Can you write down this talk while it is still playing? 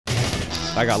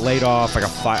I got laid off. I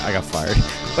got fired.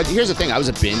 But here's the thing. I was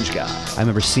a binge guy. I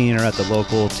remember seeing her at the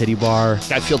local titty bar.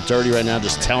 I feel dirty right now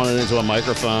just telling it into a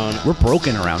microphone. We're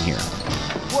broken around here.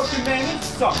 Working man, you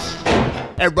suck.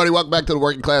 Everybody, welcome back to the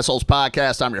Working Class Holes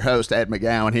podcast. I'm your host, Ed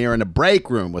McGowan, here in the break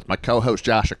room with my co-host,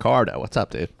 Josh Accardo. What's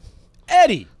up, dude?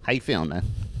 Eddie. How you feeling, man?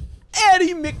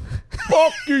 Eddie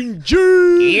McFucking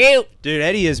G. Dude,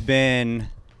 Eddie has been...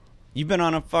 You've been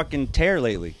on a fucking tear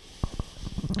lately.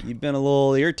 You've been a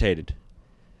little irritated.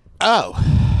 Oh.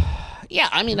 Yeah,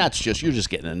 I mean, that's just... You're just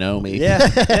getting to know me. Yeah.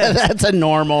 That's a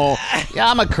normal... Yeah,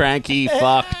 I'm a cranky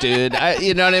fuck, dude.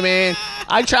 You know what I mean?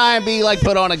 I try and be, like,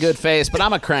 put on a good face, but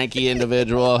I'm a cranky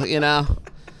individual, you know?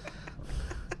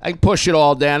 I push it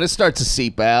all down. It starts to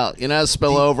seep out, you know,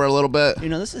 spill over a little bit. You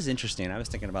know, this is interesting. I was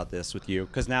thinking about this with you,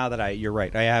 because now that you're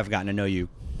right, I have gotten to know you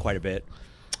quite a bit.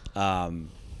 Not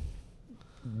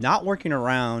working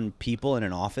around people in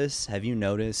an office, have you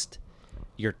noticed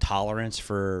your tolerance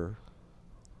for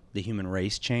the human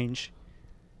race change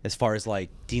as far as like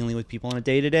dealing with people on a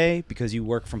day-to-day because you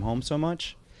work from home so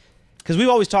much? Because we've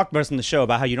always talked about this in the show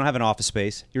about how you don't have an office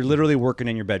space. You're literally working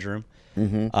in your bedroom,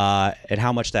 and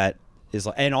how much that is.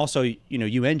 And also, you know,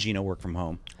 you and Gina work from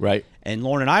home. Right. And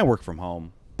Lauren and I work from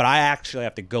home, but I actually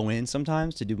have to go in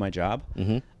sometimes to do my job.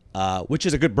 Which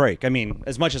is a good break. I mean,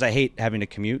 as much as I hate having to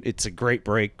commute, it's a great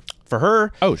break for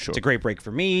her. Oh, sure. It's a great break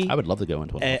for me. I would love to go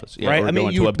into an office. Yeah, right? Or I mean, go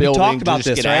into a we building talked about to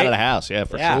just this, get right? out of the house. Yeah,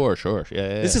 for sure.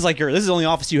 Yeah. This is like this is the only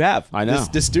office you have. I know.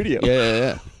 This studio.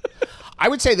 Yeah. I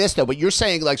would say this though, but you're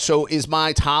saying like, so is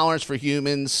my tolerance for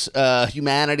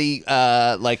humanity,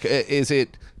 like, is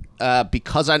it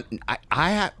because I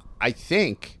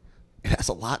think it has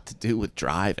a lot to do with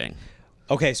driving.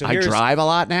 Okay, so I drive a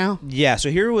lot now. Yeah, so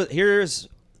here's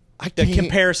the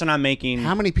comparison I'm making.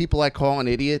 How many people I call an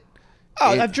idiot?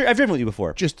 Oh, I've driven with you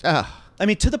before. Just I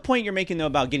mean, to the point you're making though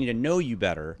about getting to know you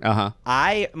better.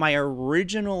 My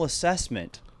original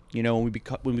assessment, you know,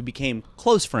 when we became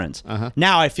close friends.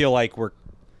 Now I feel like we're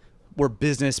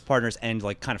business partners and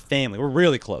like kind of family. We're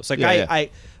really close. Like I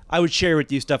would share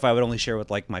with you stuff I would only share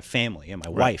with like my family and my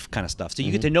wife kind of stuff. So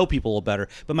you get to know people a little better.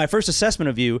 But my first assessment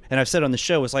of you, and I've said on the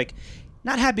show, was like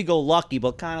not happy-go-lucky,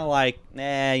 but kind of like,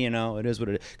 you know, it is what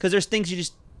it is. Because there's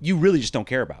things you really just don't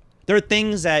care about. There are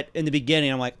things that in the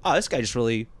beginning I'm like, oh, this guy just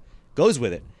really goes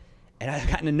with it. And I've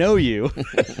gotten to know you.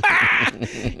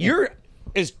 You're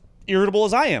as irritable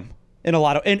as I am in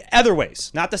other ways,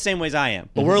 not the same ways I am.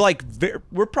 But we're like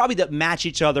we're probably that match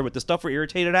each other with the stuff we're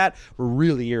irritated at. We're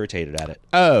really irritated at it.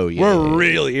 Oh yeah, we're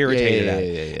really irritated at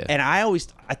it. Yeah. And I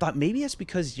thought maybe it's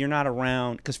because you're not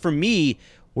around. Because for me,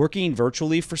 working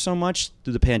virtually for so much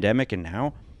through the pandemic and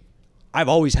now, I've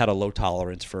always had a low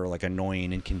tolerance for like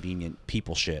annoying, inconvenient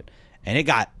people shit, and it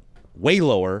got way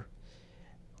lower.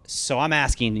 So I'm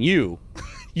asking you,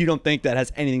 you don't think that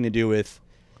has anything to do with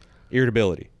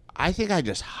irritability? I think I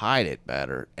just hide it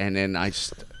better, and then I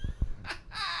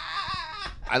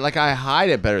hide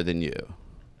it better than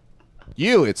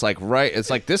you. It's like it's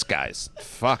like this guy's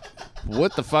fuck.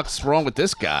 What the fuck's wrong with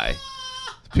this guy?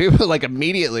 People like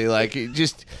immediately like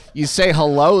you say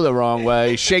hello the wrong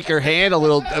way, shake your hand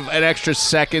an extra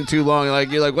second too long,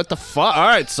 like you're like, what the fuck? All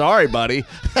right, sorry, buddy.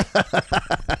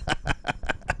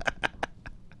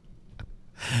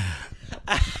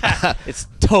 It's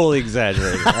totally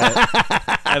exaggerated.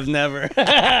 I've never.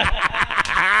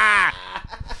 I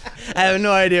have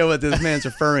no idea what this man's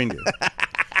referring to.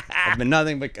 I've been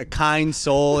nothing but a kind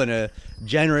soul and a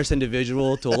generous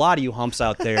individual to a lot of you humps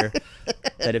out there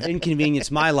that have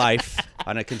inconvenienced my life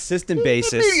on a consistent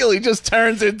basis. Immediately just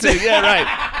turns into you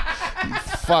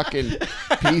fucking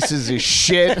pieces of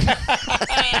shit.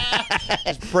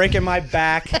 Just breaking my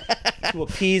back to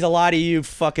appease a lot of you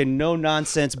fucking no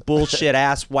nonsense bullshit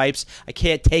ass wipes. I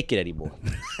can't take it anymore.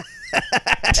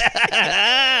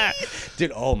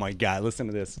 Dude, oh my god, listen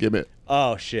to this. Give it.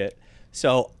 Oh shit.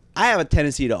 So I have a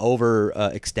tendency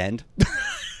to extend.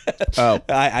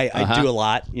 I do a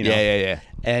lot, you know. Yeah.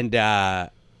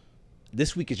 And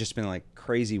this week has just been like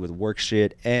crazy with work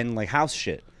shit and like house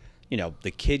shit. You know,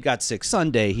 the kid got sick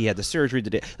Sunday. He had the surgery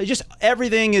today. Just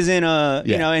everything is in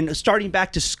you know, and starting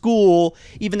back to school,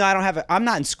 even though I'm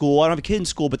not in school. I don't have a kid in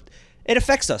school, but it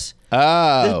affects us.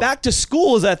 Oh. Back to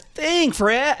school is a thing for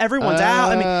everyone's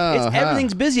out. I mean,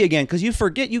 everything's busy again because you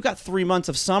forget you got 3 months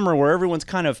of summer where everyone's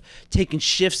kind of taking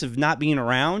shifts of not being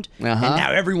around, and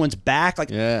now everyone's back.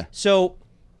 Like, so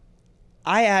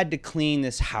I had to clean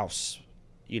this house.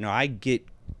 You know, I get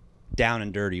down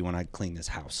and dirty when I clean this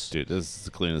house. Dude, this is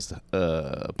the cleanest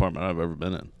apartment I've ever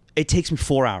been in. It takes me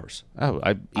 4 hours. Oh,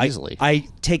 easily. I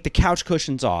take the couch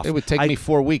cushions off. It would take me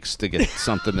 4 weeks to get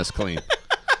something this clean.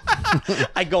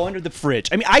 I go under the fridge.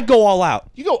 I mean, I go all out.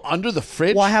 You go under the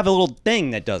fridge? Well, I have a little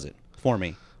thing that does it for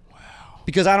me. Wow.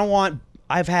 Because I don't want.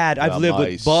 I've lived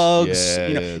with bugs. Yeah,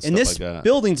 you know, and this like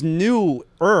building's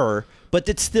newer, but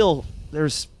it's still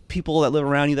there's people that live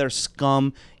around you that are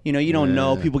scum. You know, you don't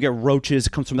know. People get roaches. It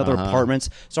comes from other apartments.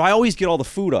 So I always get all the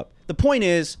food up. The point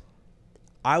is,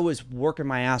 I was working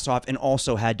my ass off and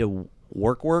also had to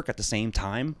work at the same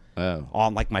time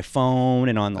on like my phone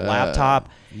and on the laptop.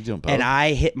 You doing both? And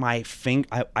I hit my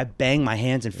I banged my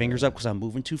hands and fingers up because I'm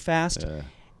moving too fast.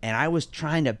 And I was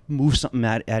trying to move something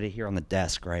out of here on the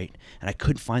desk, right? And I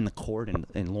couldn't find the cord,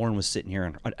 and Lauren was sitting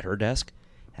here at her desk.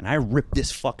 And I ripped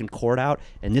this fucking cord out,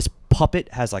 and this puppet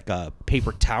has like a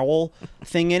paper towel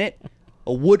thing in it,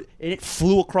 and it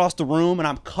flew across the room, and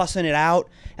I'm cussing it out,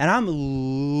 and I'm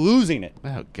losing it.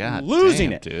 Oh, God.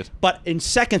 Losing damn, it. Dude. But in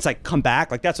seconds, I come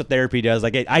back. Like, that's what therapy does.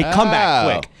 Like, I come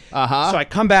back quick. So I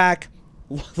come back.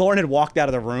 Lauren had walked out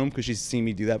of the room because she's seen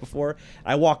me do that before.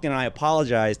 I walked in, and I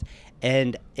apologized.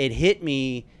 And it hit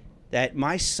me that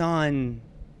my son,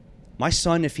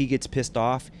 if he gets pissed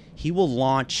off, he'll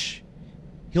launch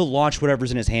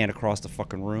whatever's in his hand across the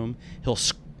fucking room. He'll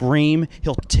scream.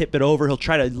 He'll tip it over. He'll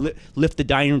try to lift the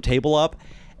dining room table up.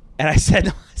 And I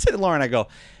said to Lauren, I go,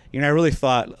 I really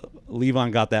thought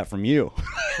Levon got that from you.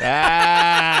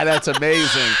 That's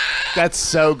amazing. That's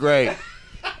so great.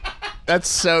 That's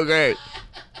so great.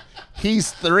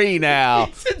 He's 3 now.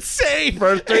 It's insane.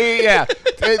 For 3, yeah.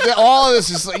 All of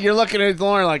this is, you're looking at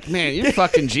Lauren like, man, you're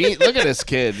fucking genius. Look at this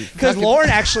kid. Because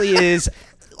Lauren actually is,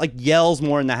 like, yells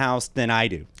more in the house than I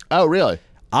do. Oh, really?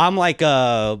 I'm like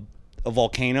a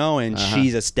volcano, and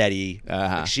she's a steady.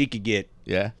 Like, she could get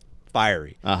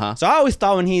fiery. So I always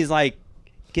thought when he's, like,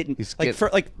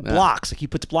 blocks, like he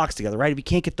puts blocks together, right? If he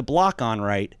can't get the block on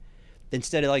right,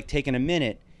 instead of, like, taking a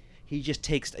minute, he just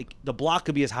takes, like, the block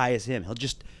could be as high as him. He'll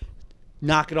just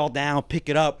knock it all down, pick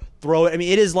it up, throw it. I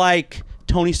mean, it is like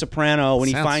Tony Soprano when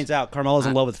he finds out Carmela's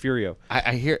in love with Furio.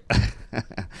 I hear,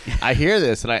 I hear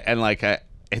this, and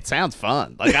it sounds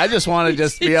fun. Like, I just want to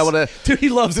just be able to. Dude, he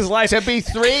loves his life. To be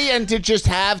 3 and to just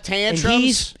have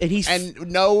tantrums and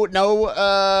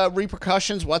no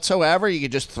repercussions whatsoever. You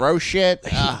could just throw shit.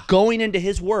 Going into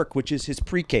his work, which is his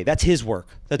pre-K. That's his work.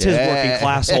 That's his working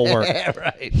Classhole work.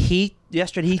 Right.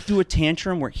 Yesterday he threw a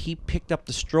tantrum where he picked up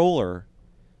the stroller.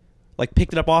 Like,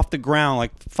 picked it up off the ground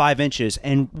like 5 inches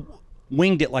and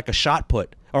winged it like a shot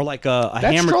put or like a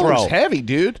hammer throw. That heavy,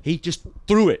 dude. He just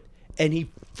threw it, and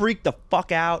he freaked the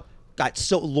fuck out.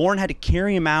 Lauren had to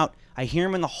carry him out. I hear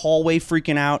him in the hallway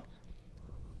freaking out.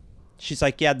 She's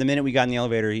like, yeah, the minute we got in the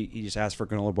elevator, he just asked for a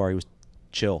granola bar. He was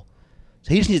chill.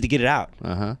 So he just needs to get it out.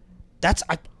 I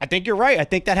think you're right. I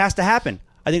think that has to happen.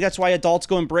 I think that's why adults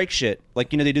go and break shit. Like,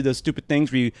 they do those stupid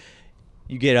things where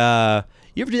you get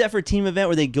you ever do that for a team event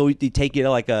where they take you to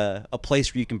like a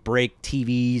place where you can break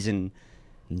TVs and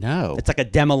no, it's like a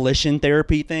demolition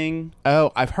therapy thing.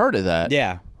 Oh, I've heard of that.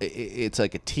 Yeah, it's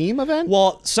like a team event.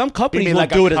 Well, some companies will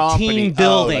do it a team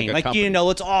building,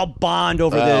 let's all bond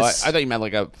over this. I thought you meant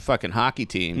like a fucking hockey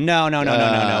team. No.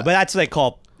 But that's what they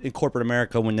call in corporate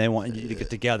America when they want you to get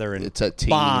together and it's a team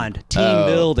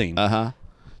building. I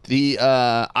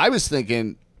was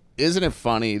thinking, isn't it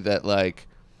funny that like.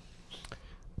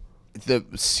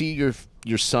 See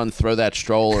your son throw that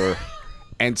stroller,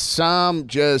 and some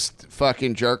just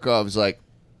fucking jerk off is like,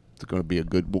 "They're going to be a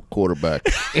good quarterback."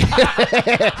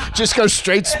 Just go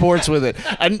straight sports with it,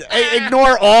 and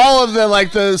ignore all of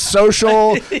the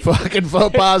social fucking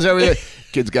faux pas. Everything.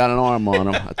 Kid's got an arm on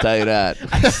him. I'll tell you that.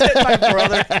 I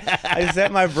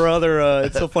sent my brother.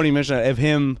 It's so funny you mention that, of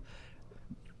him,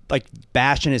 like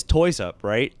bashing his toys up,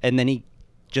 right? And then he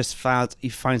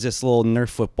finds this little Nerf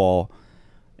football.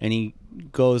 And he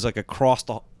goes like across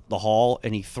the hall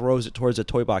and he throws it towards a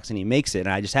toy box and he makes it. And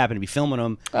I just happened to be filming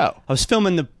him. Oh. I was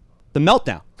filming the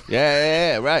meltdown.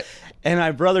 Yeah, right. And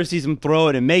my brother sees him throw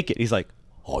it and make it. He's like,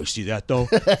 "Oh, you see that though?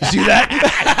 You see that?"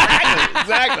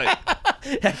 Exactly.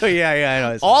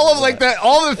 Yeah, I know. All of like that,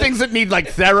 all the things that need like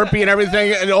therapy and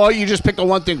everything, and all you just pick the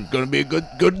one thing. Going to be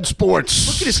good in sports.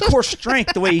 Look at his core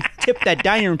strength, the way he tipped that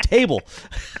dining room table.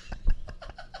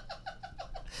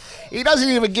 He doesn't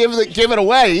even give it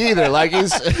away either. Like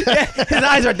his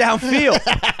eyes are downfield.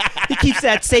 He keeps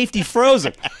that safety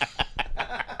frozen.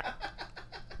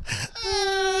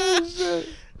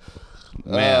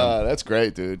 Man, that's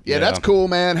great, dude. Yeah, that's cool,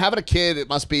 man. Having a kid, it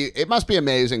must be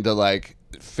amazing to like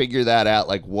figure that out.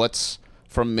 Like what's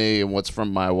from me and what's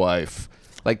from my wife.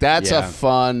 Like that's a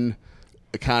fun.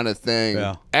 kind of thing.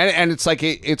 Yeah. And it's like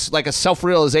it's like a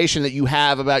self-realization that you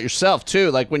have about yourself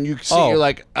too. Like when you see you're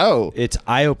like, oh, it's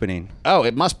eye-opening. Oh,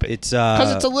 it must be. It's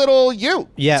because it's a little you.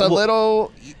 Yeah, it's a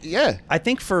little I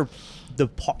think for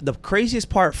the craziest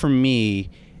part for me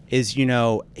is, you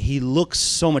know, he looks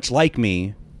so much like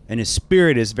me and his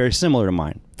spirit is very similar to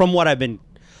mine. From what I've been,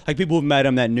 like people who've met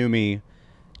him that knew me,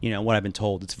 you know, what I've been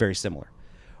told, it's very similar.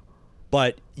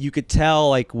 But you could tell,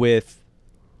 like, when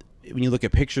you look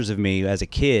at pictures of me as a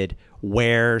kid,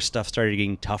 where stuff started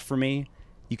getting tough for me,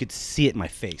 you could see it in my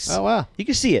face. Oh wow! You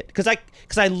can see it because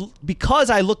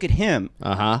I look at him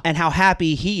and how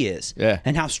happy he is,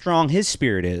 and how strong his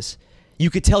spirit is. You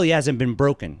could tell he hasn't been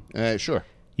broken. Sure.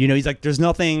 You know, he's like, there's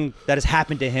nothing that has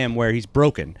happened to him where he's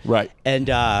broken. Right. And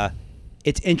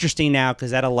it's interesting now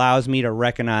because that allows me to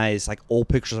recognize like old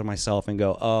pictures of myself and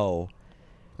go, oh.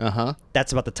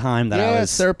 That's about the time that I was.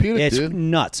 It's therapeutic, it's dude.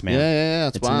 Nuts, man. Yeah.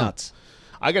 It's wild. Nuts.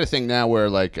 I got a thing now where,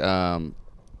 like,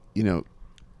 you know,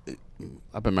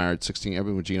 I've been married 16. I've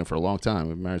been with Gina for a long time.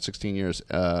 We've been married 16 years.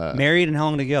 Married and how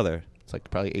long together? It's like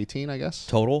probably 18, I guess.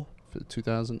 Total?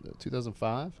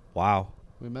 2005. Wow.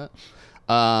 We met.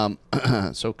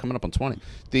 So coming up on 20.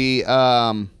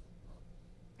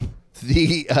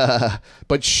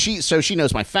 But she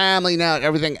knows my family now and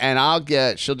everything,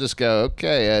 and she'll just go,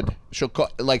 okay, Ed. She'll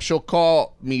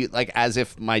call me like as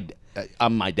if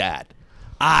I'm my dad.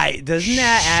 Doesn't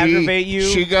that aggravate you?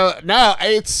 She go, no,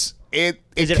 is it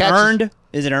earned?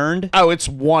 Is it earned? Oh, it's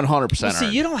 100% earned. See,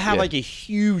 you don't have like a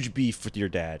huge beef with your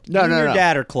dad. No, your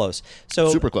dad are close. So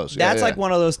super close. That's like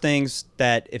one of those things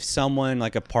that if someone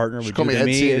like a partner would call do me to Ed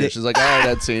me, Senior. She's like, oh,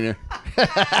 Ed Senior.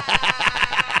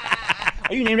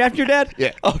 Are you named after your dad?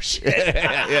 Yeah. Oh shit.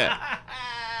 Yeah.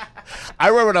 I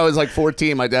remember when I was like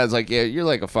 14, my dad's like, yeah, you're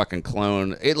like a fucking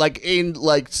clone. It like in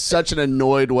like such an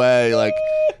annoyed way, like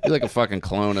you're like a fucking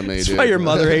clone of me, That's dude. why your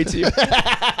mother hates you.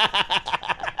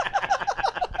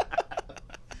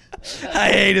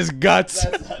 I hate his guts.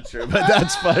 That's not true, but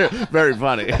that's funny, very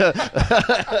funny. I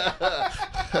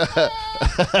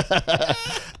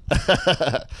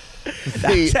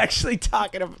was actually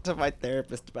talking to my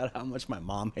therapist about how much my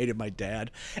mom hated my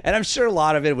dad, and I'm sure a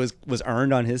lot of it was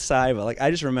earned on his side. But like,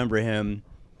 I just remember him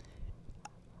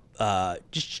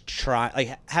just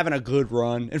having a good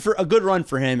run, and for a good run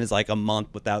for him is like a month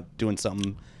without doing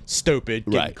something stupid,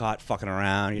 getting caught fucking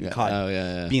around, getting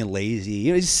caught being lazy.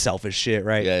 You know, he's selfish shit,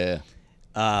 right?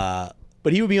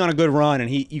 But he would be on a good run,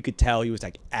 and you could tell he was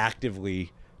like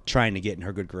actively trying to get in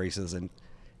her good graces, and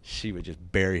she would just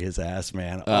bury his ass,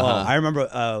 man. Oh, I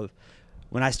remember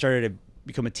when I started to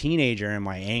become a teenager and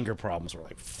my anger problems were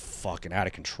like fucking out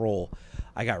of control.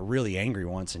 I got really angry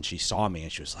once, and she saw me,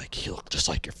 and she was like, "You look just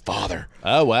like your father."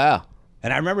 Oh wow!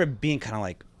 And I remember being kind of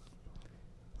like,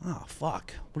 "Oh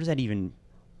fuck, what does that even?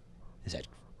 Is that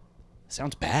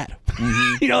sounds bad?"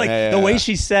 You know, like the way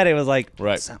she said it was like,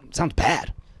 sounds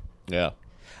bad. Yeah.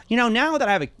 You know, now that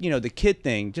I have the kid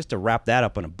thing, just to wrap that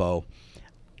up in a bow,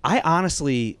 I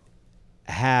honestly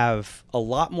have a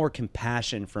lot more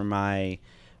compassion for my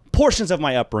portions of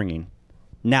my upbringing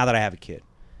now that I have a kid.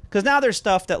 Because now there's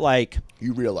stuff that like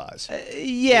you realize.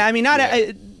 I mean,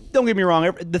 don't get me wrong.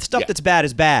 The stuff that's bad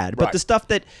is bad, but the stuff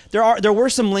that there were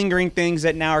some lingering things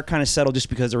that now are kind of settled just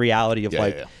because of the reality of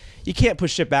you can't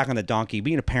push shit back on the donkey.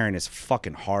 Being a parent is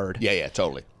fucking hard. Yeah,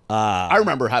 totally. I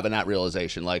remember having that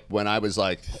realization, like when I was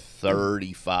like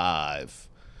 35,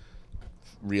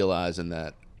 realizing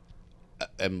that,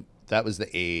 and that was the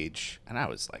age, and I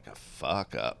was like a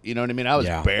fuck up. You know what I mean? I was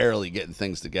barely getting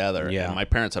things together, and my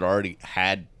parents had already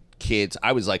had kids.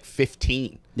 I was like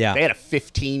 15. Yeah, they had a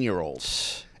 15-year-old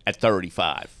at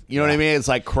 35. You know what I mean? It's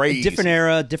like crazy. Different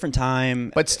era, different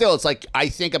time. But still, it's like I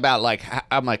think about like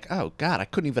I'm like, oh God, I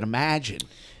couldn't even imagine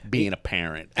being a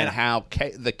parent and how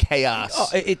the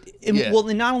chaos. Well,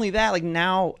 and not only that, like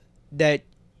now that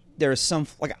there's some,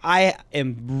 like I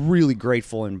am really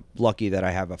grateful and lucky that I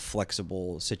have a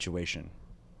flexible situation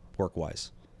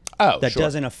work-wise. Oh, that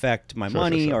doesn't affect my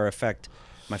money or affect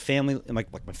my family,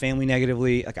 like my family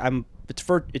negatively. Like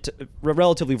it's a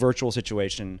relatively virtual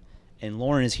situation, and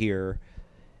Lauren is here,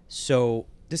 so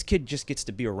this kid just gets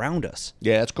to be around us.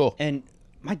 Yeah, that's cool. And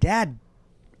my dad,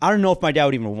 I don't know if my dad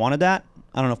would even have wanted that.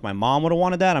 I don't know if my mom would have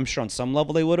wanted that. I'm sure on some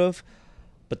level they would have,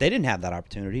 but they didn't have that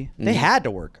opportunity. They had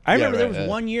to work. I remember there was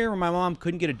one year where my mom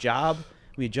couldn't get a job.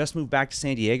 We had just moved back to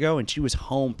San Diego, and she was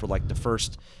home for like the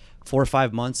first 4 or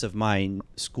 5 months of my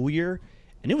school year,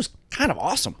 and it was kind of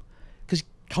awesome because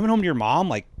coming home to your mom,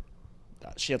 like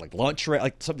she had like lunch,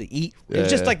 like something to eat. It was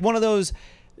just like one of those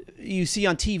you see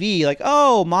on TV, like,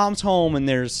 oh, mom's home and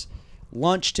there's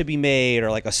lunch to be made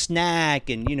or like a snack,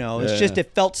 and it's just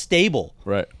it felt stable.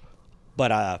 Right.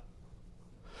 But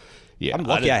Yeah, I'm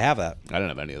lucky I have that. I didn't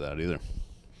have any of that either.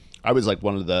 I was like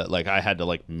one of the I had to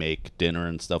like make dinner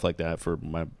and stuff like that for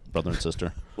my brother and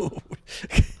sister.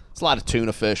 It's a lot of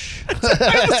tuna fish.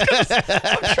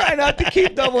 I'm trying not to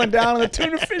keep doubling down on the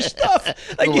tuna fish stuff.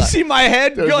 Like you see my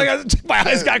head, you're like my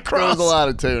eyes got crossed. There was a lot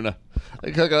of tuna.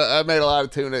 I made a lot of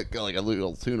tuna, like a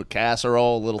little tuna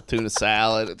casserole, a little tuna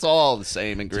salad. It's all the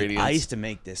same ingredients. Dude, I used to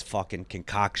make this fucking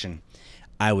concoction.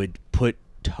 I would put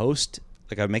toast,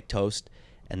 like I would make toast,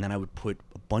 and then I would put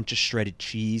a bunch of shredded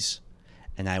cheese,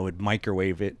 and I would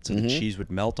microwave it so the cheese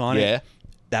would melt on it.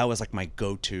 That was like my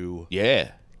go-to.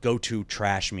 Go-to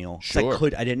trash meal. Sure.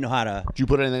 I didn't know how to. Did you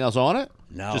put anything else on it?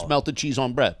 No. Just melted cheese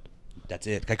on bread. That's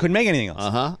it. I couldn't make anything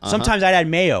else. Sometimes I'd add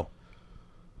mayo,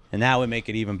 and that would make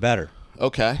it even better.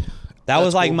 Okay. That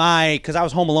was like my, because I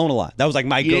was home alone a lot. That was like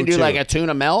my go-to. You didn't do like a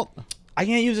tuna melt? I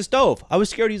can't use a stove. I was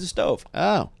scared to use a stove.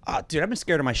 Oh. Dude, I've been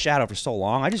scared of my shadow for so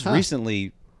long. I just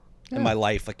recently, in my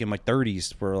life, like in my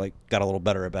 30s, were like got a little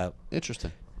better about.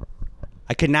 Interesting.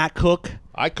 I could not cook.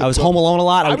 I was cook. home alone a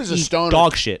lot. I was a stoner.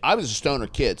 Dog shit. I was a stoner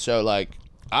kid, so like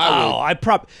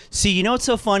See, you know what's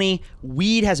so funny?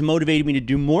 Weed has motivated me to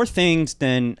do more things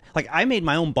than like I made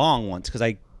my own bong once because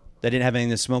I didn't have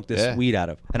anything to smoke this weed out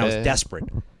of, and I was desperate.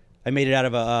 I made it out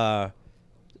of a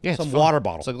some water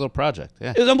bottle. It's like a little project.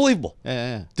 Yeah, it was unbelievable.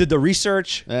 Yeah. Did the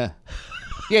research. Yeah.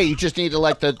 Yeah, you just need to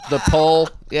like the pole.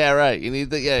 Yeah, right. You need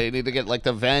to get like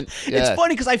the vent. Yeah. It's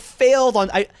funny because I failed on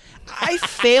I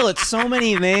fail at so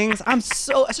many things. I'm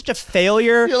such a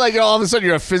failure. You're like all of a sudden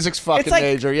you're a physics fucking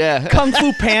major. Yeah. Kung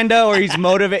Fu Panda, or he's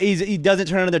motivated. He doesn't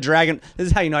turn into the dragon. This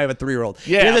is how you know I have a 3-year-old.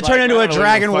 Yeah, he doesn't turn into a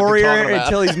dragon warrior about.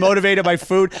 until he's motivated by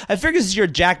food. I figure since you're a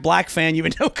Jack Black fan, you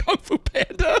would know Kung Fu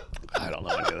Panda. I don't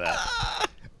know any of that.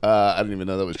 I didn't even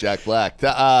know that was Jack Black.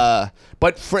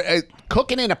 But for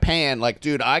cooking in a pan, like,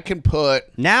 dude, I can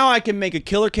put. Now I can make a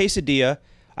killer quesadilla.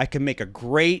 I can make a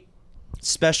great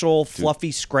special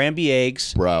fluffy scramby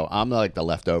eggs. Bro, I'm like the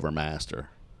leftover master.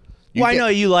 I know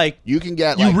you like. You can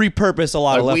get. You like, repurpose a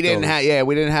lot of leftovers.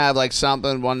 We didn't have like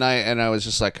something one night, and I was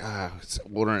just like,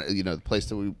 ordering. You know, the place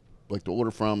that we like to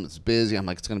order from, it's busy. I'm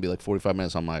like, it's gonna be like 45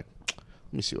 minutes. I'm like,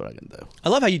 let me see what I can do. I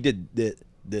love how you did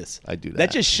this. I do that.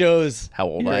 That just shows how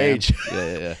old your I am. age.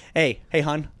 Yeah. Hey,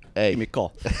 hon. Hey, give me a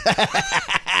call.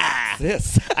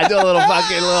 This. I do a little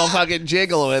fucking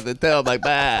jiggle with it too. I'm like,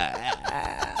 bah.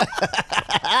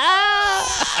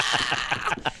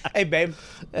 Hey, babe.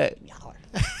 Hey.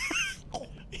 Oh,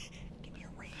 give me a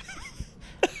ring.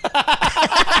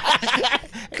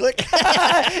 Click.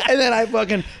 And then I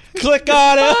fucking click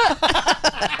on it.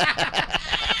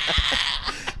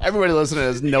 Everybody listening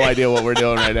has no idea what we're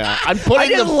doing right now. I'm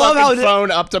putting the fucking phone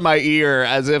up to my ear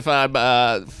as if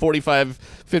I'm 45,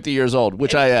 50 years old,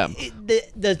 which I am.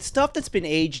 The stuff that's been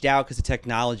aged out because of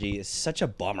technology is such a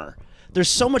bummer. There's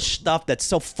so much stuff that's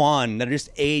so fun that are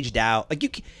just aged out.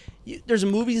 Like there's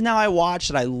movies now I watch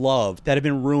that I love that have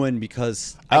been ruined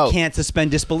because I can't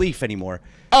suspend disbelief anymore.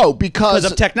 Oh, because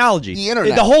of technology. The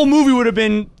internet. The whole movie would have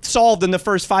been solved in the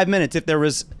first 5 minutes if there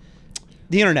was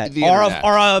the internet,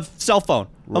 or a cell phone,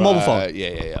 a mobile phone.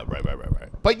 Yeah. Right.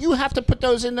 But you have to put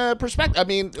those in perspective. I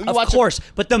mean, of course,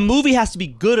 but the movie has to be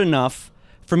good enough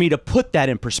for me to put that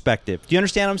in perspective. Do you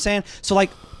understand what I'm saying? So, like,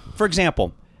 for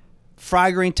example,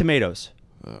 Fried Green Tomatoes.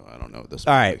 I don't know this.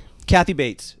 All right, Kathy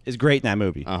Bates is great in that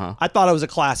movie. I thought it was a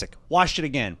classic. Watched it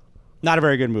again. Not a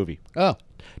very good movie. Oh,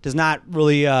 does not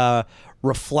really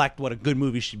reflect what a good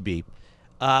movie should be.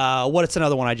 What's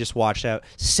another one I just watched out?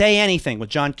 Say Anything with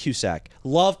John Cusack.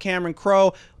 Love Cameron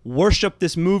Crowe. Worship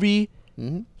this movie.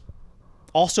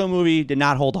 Also a movie did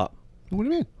not hold up. What do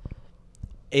you mean?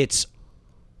 It's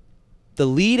the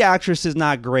lead actress is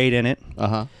not great in it.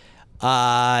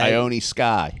 Ione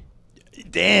Skye.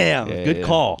 Damn, good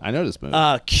call. I know this movie.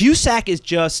 Cusack is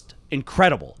just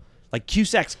incredible. Like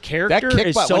Cusack's character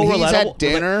is so when relatable. He's at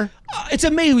dinner. It's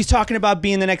amazing. He's talking about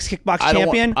being the next kickbox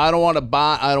champion. I don't want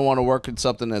to work in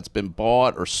something that's been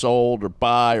bought or sold or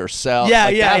buy or sell.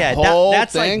 Yeah.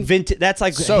 That's thing, like vintage. That's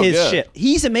like so his good. shit.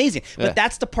 He's amazing. But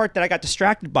that's the part that I got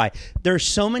distracted by. There's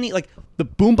so many, like the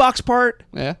boombox part.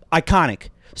 Yeah. Iconic.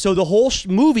 So the whole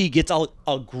movie gets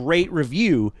a great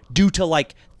review due to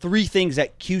like 3 things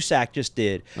that Cusack just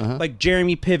did, like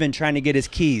Jeremy Piven trying to get his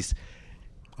keys.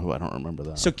 Oh, I don't remember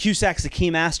that. So Cusack's the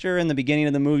keymaster in the beginning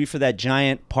of the movie for that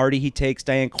giant party he takes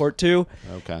Diane Court to.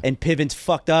 Okay. And Piven's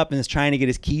fucked up and is trying to get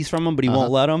his keys from him, but he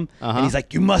won't let him. And he's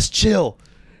like, "You must chill.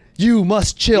 You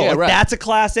must chill." Yeah, like, right. That's a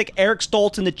classic. Eric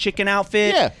Stoltz in the chicken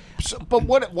outfit. Yeah. But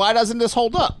why doesn't this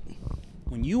hold up?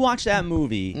 When you watch that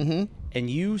movie and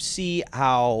you see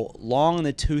how long in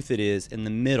the tooth it is in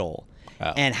the middle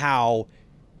and how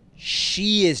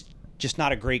she is just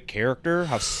not a great character,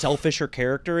 how selfish her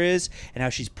character is, and how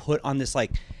she's put on this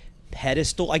like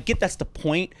pedestal. I get that's the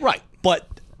point, right?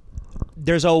 But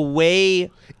there's a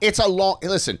way. It's a long.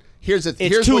 Listen, here's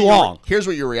too long. Here's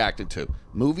what you're reacting to.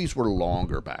 Movies were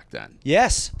longer back then.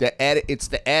 Yes. It's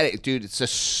the edit, dude. It's a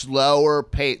slower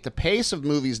pace. The pace of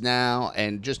movies now,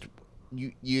 and just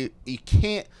you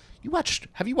can't.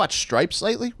 Have you watched Stripes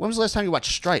lately? When was the last time you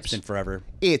watched Stripes? It's been forever.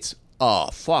 It's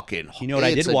fucking. You know what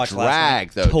I did watch last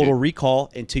night? Though, Total dude. Recall.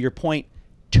 And to your point,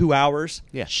 2 hours.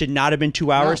 Yeah. Should not have been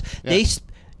 2 hours. No, yeah.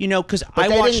 Because But I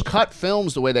they watched. didn't cut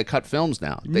films the way they cut films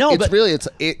now. No, it's but really it's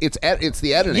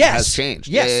the editing has changed.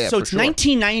 Yes, yeah, so for it's sure.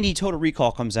 1990. Total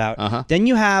Recall comes out. Then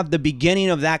you have the beginning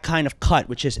of that kind of cut,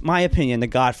 which is, in my opinion, The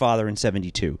Godfather in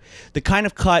 '72. The kind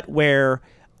of cut where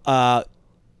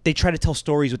they try to tell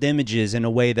stories with images in a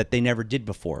way that they never did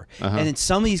before. And then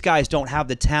some of these guys don't have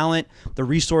the talent, the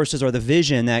resources, or the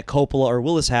vision that Coppola or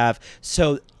Willis have.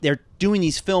 So they're doing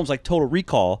these films like Total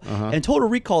Recall. And Total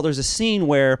Recall, there's a scene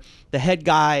where the head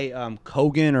guy,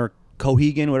 Kogan or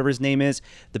Cohegan, whatever his name is,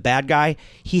 the bad guy,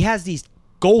 he has these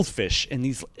goldfish in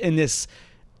this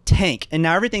tank, and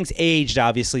now everything's aged,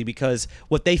 obviously, because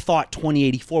what they thought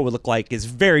 2084 would look like is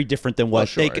very different than what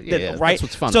sure. right. That's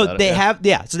what's fun so about they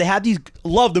it, so they have these.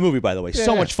 Love the movie, by the way,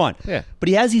 so much fun. Yeah, but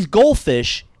he has these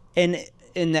goldfish, and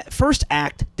in that first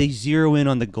act, they zero in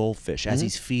on the goldfish as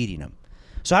he's feeding them.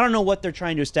 So I don't know what they're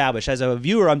trying to establish. As a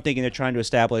viewer, I'm thinking they're trying to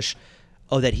establish,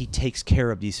 that he takes care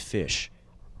of these fish.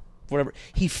 Whatever,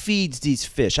 he feeds these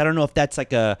fish. I don't know if that's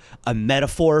like a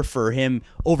metaphor for him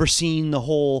overseeing the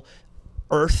whole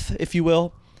Earth, if you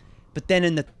will. But then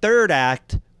in the third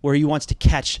act, where he wants to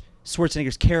catch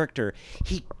Schwarzenegger's character,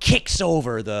 he kicks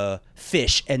over the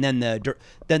fish, and then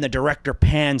the director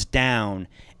pans down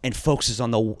and focuses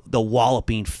on the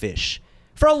walloping fish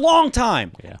for a long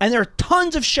time. Yeah. And there are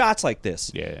tons of shots like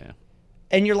this. Yeah.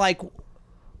 And you're like,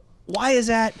 why is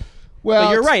that? Well,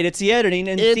 but you're right. It's the editing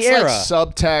and it's the era. like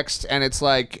subtext, and it's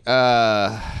like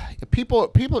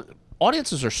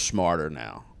audiences are smarter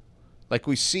now. Like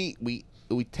we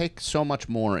take so much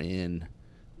more in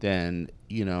than,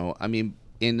 I mean,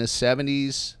 in the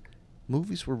 70s,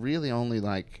 movies were really only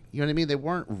like, you know what I mean? They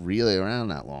weren't really around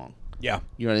that long. Yeah.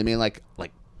 You know what I mean? Like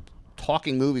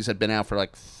talking movies had been out for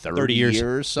like 30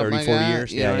 years, something 30, like 40 that.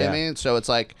 years. You know what I mean? So it's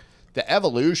like the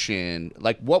evolution,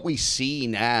 like what we see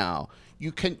now,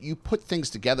 you put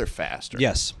things together faster.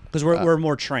 Yes, because we're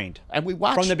more trained. And we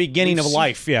watch from the beginning of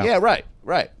life. Yeah. Yeah,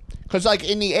 right. Because like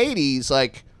in the 80s,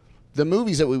 like the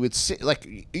movies that we would see, like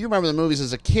you remember the movies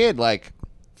as a kid, like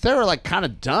they were like kind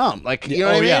of dumb, like you know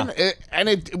what I mean? Yeah.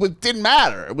 It didn't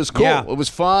matter. It was cool. Yeah. It was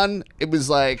fun. It was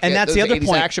like, and that's the other 80s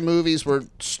point. Action movies were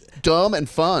dumb and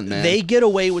fun, man. They get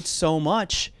away with so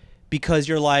much because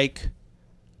you're like,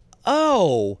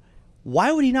 oh,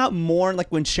 why would he not mourn? Like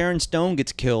when Sharon Stone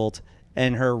gets killed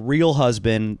and her real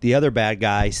husband, the other bad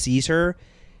guy, sees her,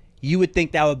 you would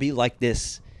think that would be like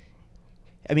this.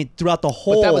 I mean, throughout the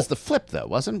whole. But that was the flip, though,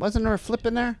 wasn't there a flip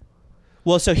in there?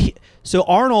 Well, so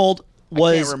Arnold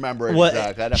was. I can't remember it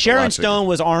exactly. Sharon Stone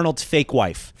was Arnold's fake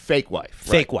wife. Fake wife.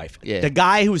 Fake wife. Yeah. The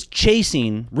guy who was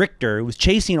chasing Richter, who was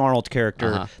chasing Arnold's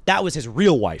character, that was his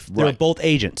real wife. They were both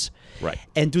agents. Right.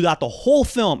 And throughout the whole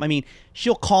film, I mean,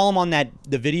 she'll call him on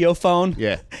the video phone.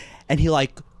 Yeah. And he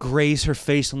like grazed her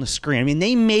face on the screen. I mean,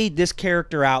 they made this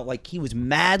character out like he was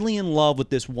madly in love with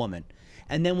this woman.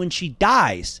 And then when she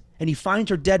dies and he finds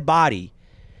her dead body,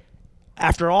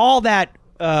 after all that,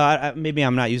 maybe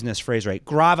I'm not using this phrase right,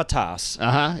 gravitas.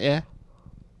 Yeah.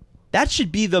 That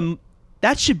should be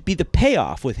the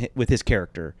payoff with his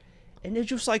character. And they're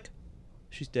just like,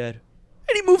 she's dead.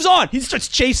 And he moves on. He starts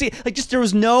chasing. Like, just there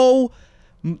was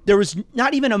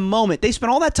not even a moment. They spent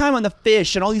all that time on the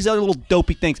fish and all these other little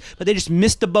dopey things, but they just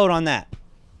missed the boat on that.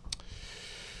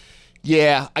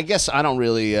 Yeah, I guess I don't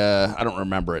really, I don't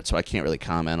remember it, so I can't really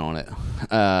comment on it.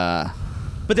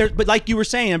 But like you were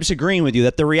saying, I'm just agreeing with you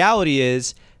that the reality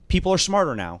is people are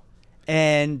smarter now,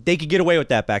 and they could get away with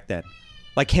that back then,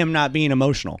 like him not being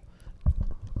emotional.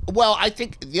 Well, I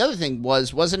think the other thing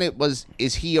was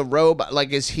is he a robot?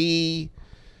 Like, was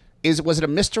it a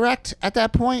misdirect at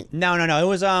that point? No.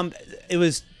 It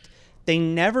was. They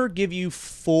never give you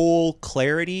full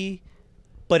clarity,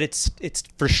 but it's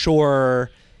for sure.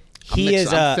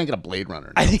 I'm thinking of Blade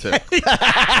Runner now, too.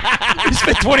 We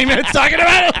spent 20 minutes talking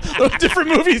about it. Those different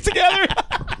movies together.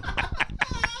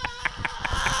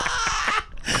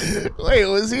 Wait,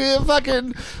 was he a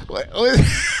fucking?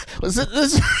 Was it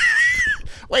this?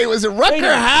 Wait, was it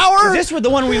Rutger Hauer? Is this the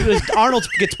one where Arnold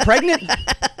gets pregnant?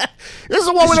 This is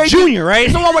the one where they Junior, right? This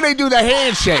is the one where they do the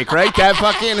handshake, right? That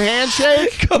fucking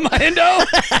handshake. Commando.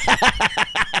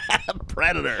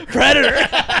 Predator.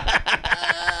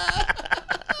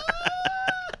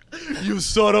 You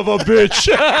son of a bitch.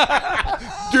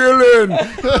 Dylan.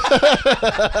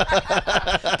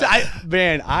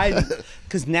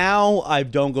 Because now I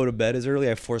don't go to bed as early.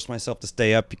 I force myself to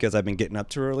stay up because I've been getting up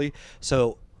too early.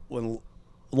 So when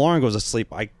Lauren goes to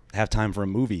sleep, I have time for a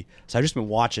movie. So I've just been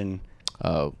watching.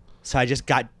 Oh. So I just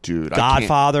got Dude,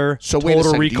 Godfather, so wait a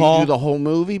Total second, Recall. do you do the whole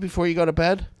movie before you go to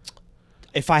bed?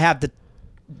 If I have the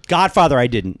Godfather, I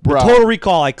didn't. Bro, The Total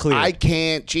Recall, I cleared. I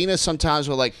can't. Gina sometimes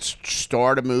will like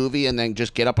start a movie and then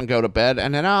just get up and go to bed,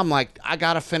 and then I'm like, I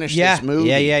gotta finish this movie.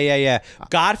 Yeah.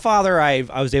 Godfather, I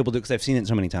was able to because I've seen it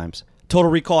so many times.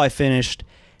 Total Recall, I finished.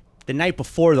 The night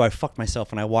before, though, I fucked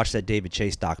myself and I watched that David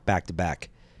Chase doc back to back.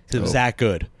 It was that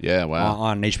good. Yeah, wow.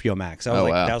 On HBO Max. That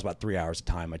was about 3 hours of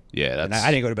time. Yeah, and I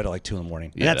didn't go to bed at like 2 in the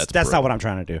morning. Yeah, that's not what I'm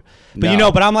trying to do.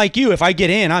 But but I'm like you. If I get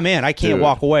in, I'm in. I can't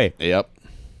walk away. Yep.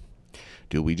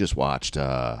 Dude, we just watched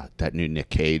that new Nick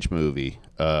Cage movie.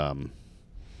 The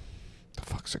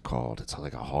fuck's it called? It's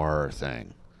like a horror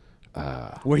thing.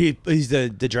 Where he's the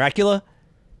Dracula?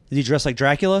 Did he dress like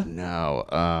Dracula? No.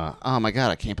 Oh my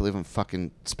god, I can't believe I'm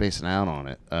fucking spacing out on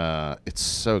it. It's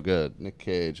so good. Nick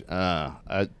Cage.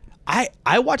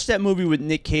 I watched that movie with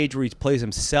Nick Cage where he plays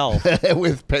himself.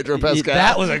 With Pedro Pascal.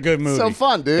 That was a good movie. So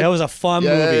fun, dude. That was a fun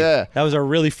movie. Yeah. That was a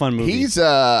really fun movie. He's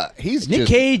Nick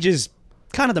Cage is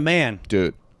kind of the man.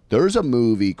 Dude, there's a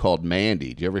movie called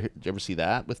Mandy. Did you ever see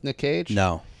that with Nick Cage?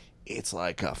 No. It's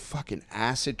like a fucking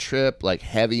acid trip, like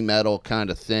heavy metal kind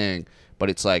of thing, but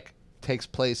it's like takes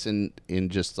place in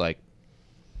just like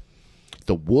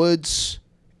the woods,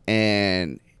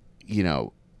 and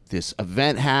this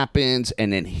event happens,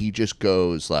 and then he just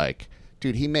goes like,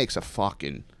 dude, he makes a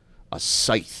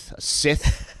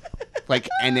Sith, like,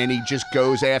 and then he just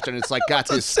goes after, and it's like got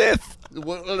this Sith.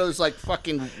 One of those like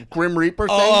fucking Grim Reaper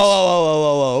things.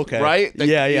 Oh, okay. Right?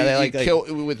 Yeah. They kill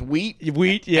with wheat.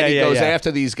 Wheat, yeah, and he goes yeah.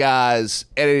 after these guys,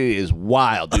 and it is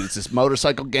wild, dude. It's this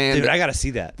motorcycle gang. Dude, I gotta see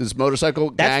that. This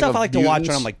motorcycle gang. That stuff of I like to watch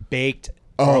when I'm like baked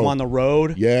or I'm on the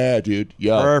road. Yeah, dude.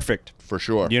 Yeah. Perfect. For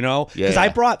sure. Because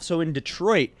Yeah. in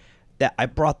Detroit, I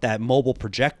brought that mobile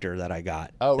projector that I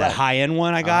got. Oh, that right. high-end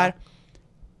one I got.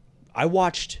 I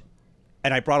watched,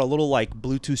 and I brought a little like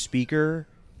Bluetooth speaker,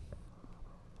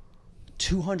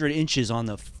 200 inches on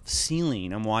the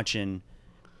ceiling. I'm watching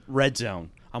Red Zone.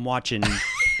 I'm watching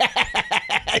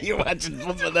You're watching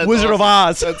Wizard of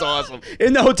Oz. That's awesome.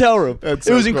 In the hotel room. That's it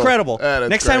so was cool. incredible. Yeah,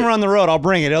 Next great. time we're on the road, I'll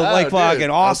bring it. It'll Dude, fucking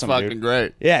awesome. That's fucking dude.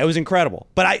 great. Yeah, it was incredible.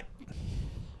 But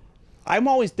I'm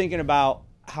always thinking about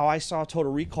how I saw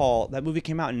Total Recall. That movie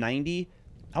came out in '90.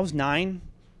 I was 9.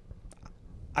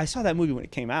 I saw that movie when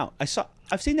it came out.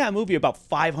 I've seen that movie about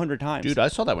 500 times. Dude, I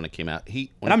saw that when it came out. And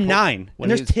I'm 9. And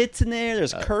there's tits in there.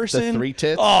 There's cursing. The 3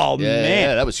 tits. Oh, yeah, man.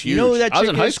 Yeah, that was huge. You know who that I was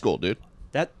in chick high is? school, dude.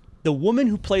 The woman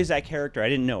who plays that character, I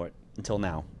didn't know it until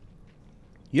now.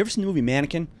 You ever seen the movie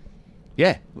Mannequin?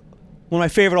 Yeah. One of my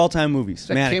favorite all-time movies.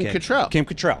 that Mannequin. Kim Cattrall? Kim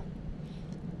Cattrall.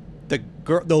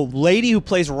 The lady who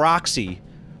plays Roxy,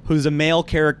 who's the male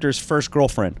character's first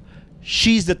girlfriend,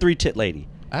 she's the 3-tit lady.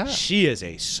 Ah. She is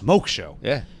a smoke show.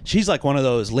 Yeah. She's like one of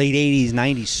those late 80s,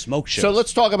 90s smoke shows. So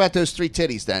let's talk about those 3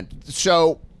 titties then.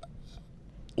 So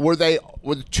were the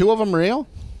 2 of them real?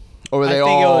 Or were they all?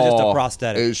 I think it was just a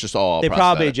prosthetic. It was just all They prosthetic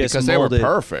probably just because molded. they were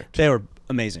perfect. They were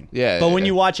amazing. Yeah, But when yeah.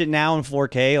 you watch it now in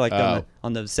 4K, like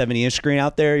on the 70-inch screen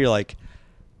out there, you're like,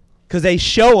 because they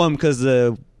show them because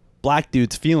the black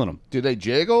dude's feeling them. Do they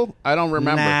jiggle? I don't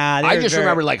remember. Nah, I they're just very-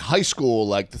 remember like high school,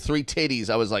 like the 3 titties.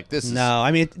 I was like, this is. No,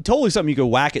 I mean, totally something you could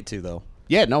whack it to, though.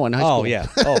 Yeah, no, in high school. Oh, yeah.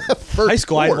 Oh, high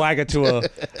school, I'd whack it to a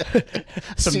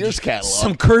Sears catalog.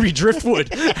 some curvy driftwood.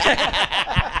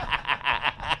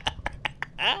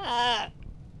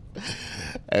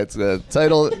 That's the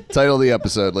title of the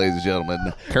episode, ladies and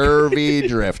gentlemen. Curvy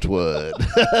driftwood.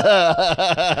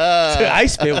 I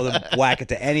used to be able to whack it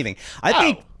to anything. I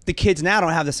think the kids now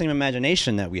don't have the same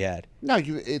imagination that we had. No,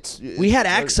 We had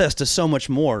access to so much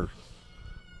more.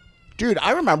 Dude,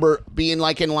 I remember being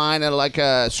like in line at like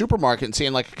a supermarket and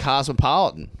seeing like a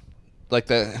Cosmopolitan, like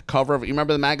the cover of. You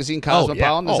remember the magazine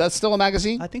Cosmopolitan? Oh. Is that still a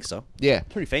magazine? I think so. Yeah,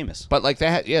 Pretty famous. but like they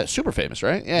had, super famous,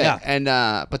 right? Yeah. And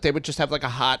but they would just have like a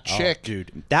hot chick, Oh,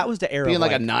 dude. That was the era being of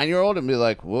like a 9-year-old and be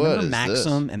like, what remember is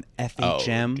Maxim this? and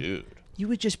FHM? Oh, dude. You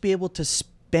would just be able to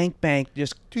spank bank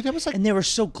just. Dude, that was like and they were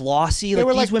so glossy. they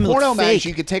were these like women porno look mags fake.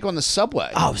 you could take on the subway.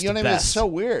 Oh, it was you know the what I mean? It's best. so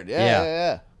weird. Yeah.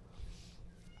 Yeah.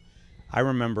 I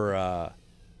remember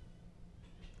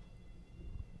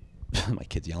my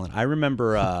kid's yelling. I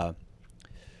remember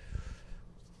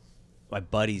my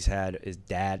buddies had his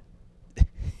dad.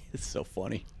 It's so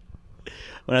funny.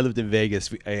 When I lived in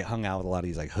Vegas, I hung out with a lot of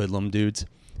these like hoodlum dudes,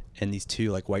 and these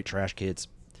two like white trash kids,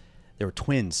 they were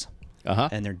twins. Uh-huh.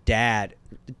 And the dad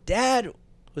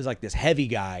was like this heavy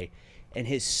guy, and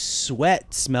his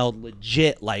sweat smelled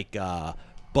legit like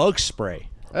bug spray.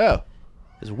 Oh. It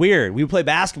was weird. We would play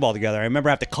basketball together. I remember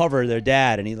I have to cover their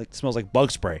dad, and he like smells like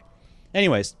bug spray.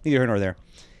 Anyways, neither here nor there.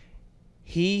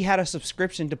 He had a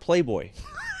subscription to Playboy.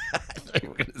 I thought you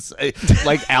were going to say,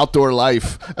 like, Outdoor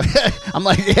Life. I'm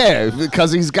like, yeah,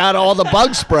 because he's got all the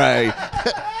bug spray.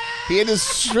 He had his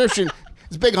subscription.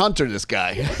 He's a big hunter, this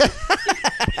guy.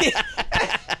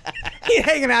 He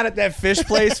hanging out at that fish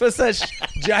place. What's that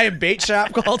giant bait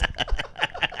shop called?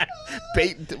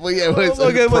 Bait, well, yeah,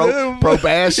 pro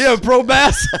bass. Yeah, pro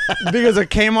bass. Big as a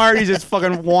Kmart. He's just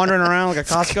fucking wandering around like a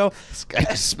Costco. This guy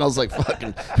just smells like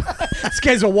fucking. This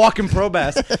guy's a walking pro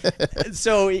bass.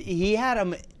 So he had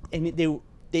them, and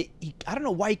I don't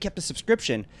know why he kept the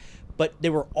subscription, but they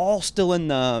were all still in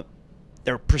the.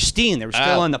 They're pristine. They were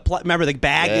still in the. Remember the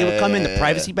bag? They would come in the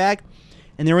privacy bag,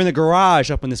 and they were in the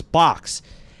garage up in this box,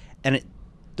 and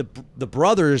the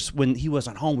brothers, when he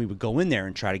wasn't home, we would go in there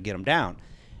and try to get them down.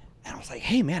 And I was like,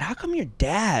 hey, man, how come your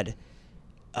dad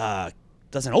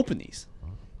doesn't open these?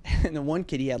 And the one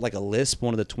kid, he had like a lisp,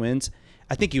 one of the twins.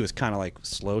 I think he was kind of like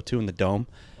slow, too, in the dome.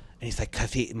 And he's like,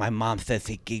 because my mom says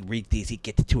he reads these, he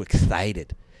gets too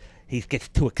excited. He gets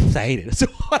too excited. So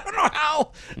I don't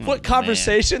know what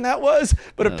conversation that was,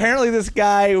 but apparently this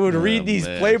guy would read these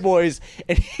Playboys,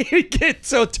 and he'd get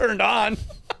so turned on.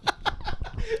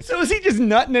 So is he just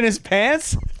nutting in his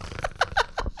pants?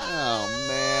 Oh,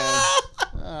 man.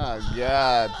 Oh,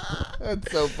 God.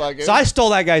 That's so fucking... So I stole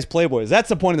that guy's Playboys. That's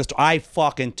the point of the story. I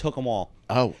fucking took them all.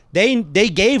 Oh. They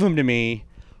gave them to me,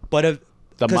 but...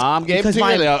 The mom gave them to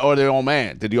you, or the old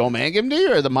man? Did the old man give them to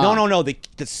you, or the mom? No. The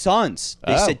sons.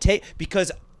 They said take...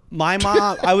 Because my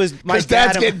mom... My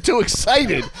dad's getting too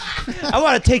excited. I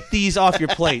want to take these off your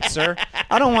plate, sir.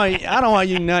 I don't want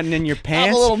you nutting in your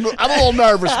pants. I'm a little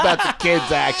nervous about the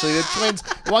kids, actually. The twins,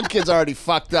 one kid's already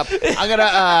fucked up. I'm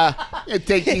gonna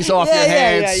take these off your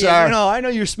hands, sir. Yeah. No, I know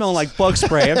you're smelling like bug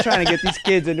spray. I'm trying to get these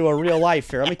kids into a real life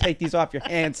here. Let me take these off your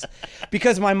hands.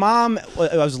 Because my mom,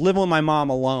 I was living with my mom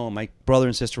alone. My brother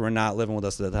and sister were not living with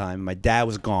us at the time. My dad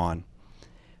was gone.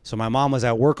 So my mom was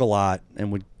at work a lot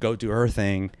and would go do her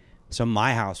thing. So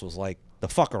my house was like the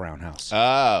fuck around house.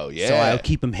 Oh, yeah. So I would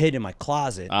keep them hid in my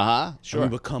closet. Uh-huh. Sure. And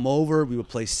we would come over. We would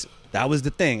play. That was the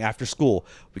thing after school.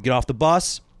 We'd get off the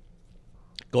bus,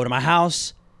 go to my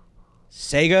house,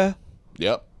 Sega,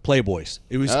 Playboys.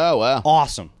 It was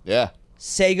awesome. Yeah.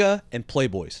 Sega and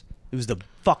Playboys. It was the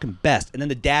fucking best. And then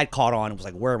the dad caught on and was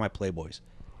like, where are my Playboys?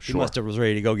 He must have was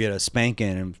ready to go get a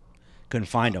spanking and couldn't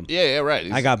find them. Yeah,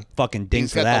 right. I got fucking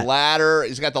dinged for that. He's got the ladder.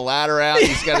 He's got the ladder out.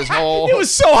 He's got his whole... It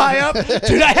was so high up.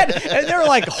 Dude, and they were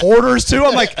like hoarders, too.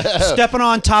 I'm like stepping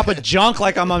on top of junk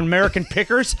like I'm on American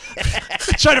Pickers.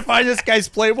 Trying to find this guy's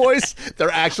Playboys.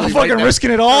 They're actually I'm fucking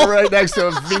risking it all. Right next to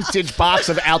a vintage box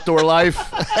of Outdoor Life.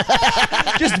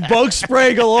 Just bug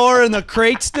spray galore in the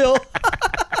crate still.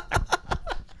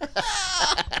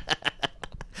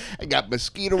 I got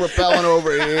mosquito repellent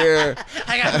over here.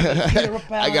 I got mosquito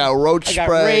repellent. I got roach spray. I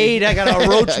got Raid. I got a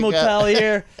roach motel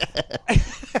here.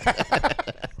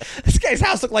 This guy's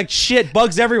house looked like shit.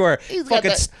 Bugs everywhere. He's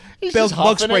fucking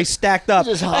bug spray stacked up.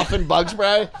 He's just huffing bug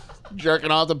spray,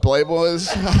 jerking off the Playboys.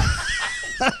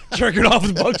 Jerking off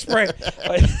with bug spray.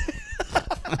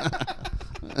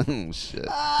 Oh, shit.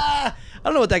 I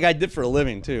don't know what that guy did for a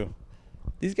living, too.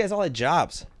 These guys all had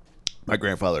jobs. My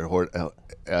grandfather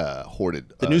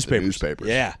hoarded the newspapers.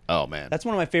 Yeah. Oh, man. That's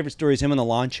one of my favorite stories. Him in the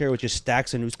lawn chair with just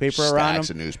stacks of newspaper around him. Stacks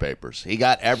of newspapers. He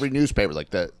got every newspaper, like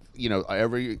that. You know,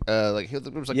 every like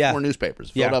there was like 4 newspapers: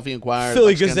 Philadelphia Inquirer,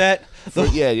 Philly Gazette.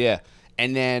 Yeah.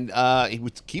 And then he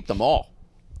would keep them all,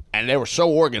 and they were so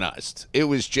organized. It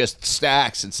was just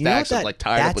stacks and stacks of like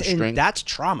tied up with string. That's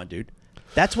trauma, dude.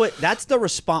 That's the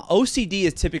response. OCD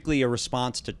is typically a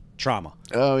response to trauma.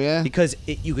 Oh yeah, because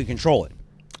you can control it.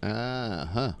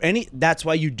 That's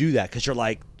why you do that, because you're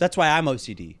like, that's why I'm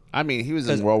OCD. I mean, he was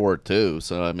in World War II,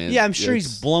 so I mean, yeah, I'm sure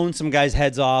he's blown some guys'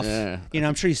 heads off. Yeah. You know,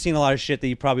 I'm sure he's seen a lot of shit that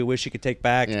you probably wish he could take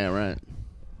back. Yeah, right.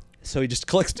 So he just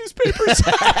collects newspapers.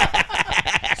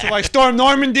 So I storm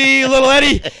Normandy, little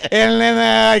Eddie, and then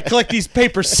I collect these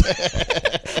papers.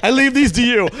 I leave these to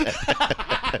you.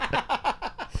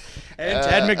 And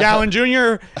Ted McGowan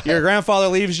Jr., your grandfather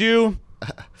leaves you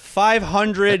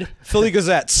 500 Philly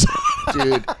Gazettes.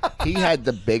 Dude, he had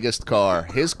the biggest car.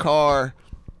 His car...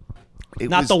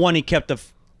 Not the one he kept the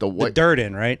dirt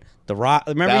in, right? The rock.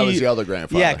 Remember that was the other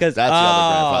grandfather. Yeah, because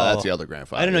that's the other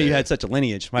grandfather. I didn't know you had such a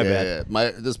lineage. My bad.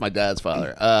 Yeah. This is my dad's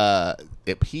father.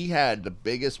 He had the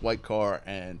biggest white car,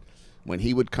 and when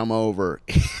he would come over,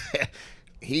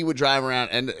 he would drive around,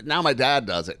 and now my dad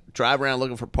does it. Drive around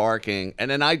looking for parking, and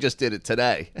then I just did it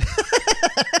today.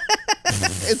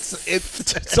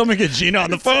 it's Someone get Gina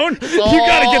on the phone. You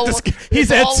gotta get this.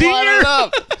 He's at senior.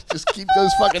 Just keep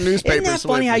those fucking newspapers. Isn't that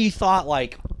funny how you thought,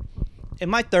 like, in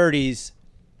my 30s,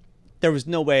 there was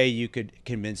no way you could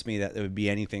convince me that there would be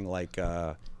anything like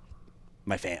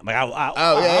my family.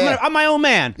 I'm my own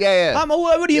man. Yeah.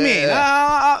 What do you mean?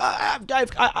 Yeah.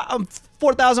 I'm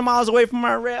 4,000 miles away from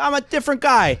I'm a different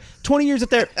guy. 20 years up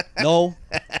there. No.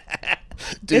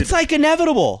 Dude, it's like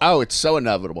inevitable. Oh, it's so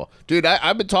inevitable, dude.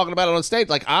 I've been talking about it on stage.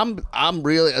 Like I'm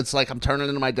really. It's like I'm turning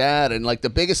into my dad, and like the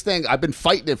biggest thing, I've been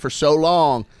fighting it for so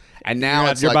long, and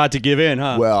now you're about to give in,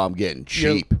 huh? Well, I'm getting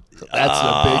cheap. That's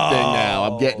the big thing now.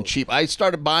 I'm getting cheap. I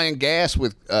started buying gas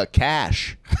with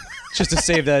cash. Just to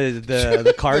save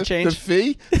the car change? The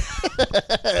fee?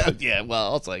 Yeah,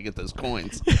 well, also I get those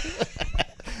coins.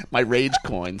 My rage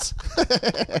coins.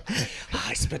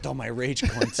 I spent all my rage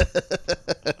coins.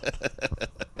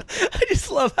 I just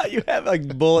love how you have like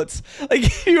bullets.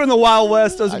 Like you're in the Wild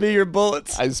West, those would be your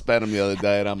bullets. I spent them the other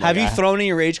day, and I'm have like, you thrown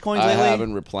any rage coins lately? I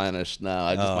haven't replenished.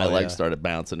 No, my legs started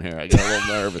bouncing here. I got a little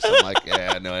nervous. I'm like,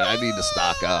 yeah, no, I need to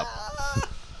stock up.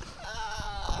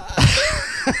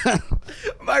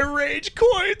 My rage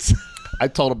coins. I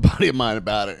told a buddy of mine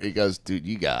about it. He goes, dude,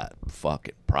 you got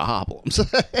fucking problems.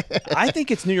 I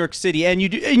think it's New York City, and you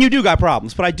do got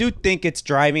problems, but I do think it's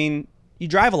driving. You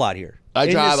drive a lot here. I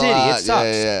drive the city. A lot. It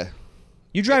sucks. Yeah.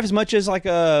 You drive as much as like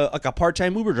a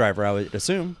part-time Uber driver, I would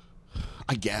assume.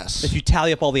 I guess. If you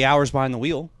tally up all the hours behind the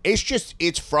wheel.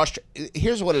 It's frustrating.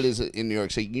 Here's what it is in New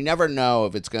York City. You never know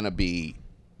if it's going to be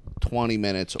 20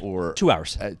 minutes or 2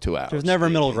 hours. 2 hours. There's never a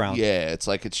middle ground. Yeah, it's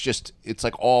like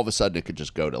all of a sudden it could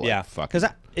just go to like because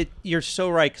you're so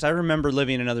right. Because I remember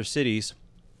living in other cities,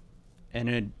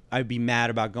 and I'd be mad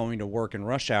about going to work in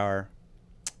rush hour,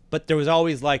 but there was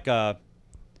always like a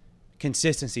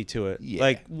consistency to it. Yeah.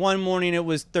 Like one morning it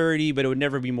was 30, but it would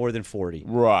never be more than 40.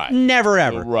 Right. Never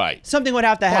ever. Right. Something would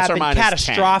have to happen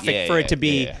catastrophic for it to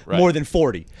be more than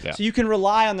 40. Yeah. So you can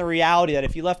rely on the reality that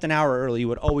if you left an hour early, you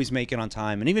would always make it on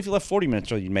time. And even if you left 40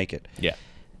 minutes early, you'd make it. Yeah.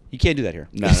 You can't do that here.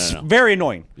 No. It's very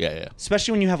annoying. Yeah.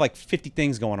 Especially when you have like 50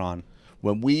 things going on.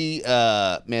 When we,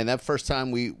 that first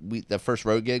time that first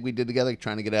road gig we did together,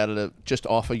 trying to get out of just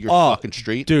off of your fucking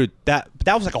street. Dude, that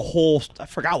was like a whole, I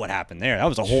forgot what happened there. That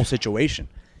was a whole situation.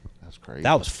 That's crazy.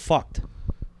 That was fucked.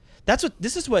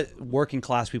 This is what working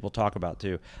class people talk about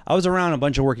too. I was around a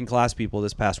bunch of working class people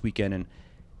this past weekend, and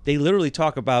they literally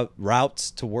talk about routes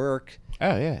to work.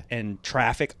 Oh, yeah. And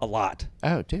traffic a lot.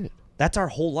 Oh, dude. That's our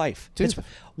whole life. Dude.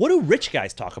 What do rich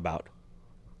guys talk about?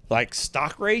 Like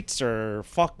stock rates or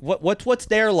what's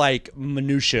their like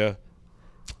minutia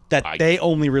that they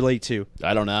only relate to?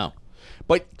 I don't know,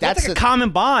 but that's like a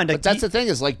common bond. But that's the thing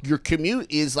is like your commute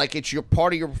is like it's your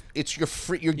part of your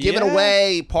free. You're giving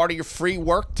away part of your free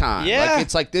work time. Yeah, like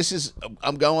it's like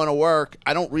I'm going to work.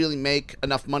 I don't really make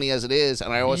enough money as it is,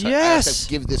 and I always have to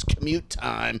give this commute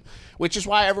time, which is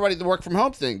why everybody the work from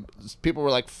home thing. People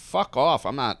were like, "Fuck off!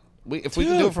 I'm not." If we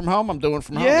can do it from home, I'm doing it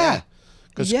from home. Yeah.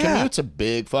 Because commute's a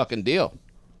big fucking deal.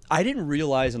 I didn't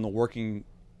realize in the middle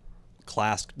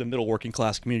working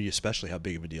class community especially how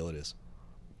big of a deal it is.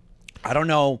 I don't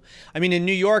know. I mean, in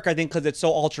New York, I think because it's so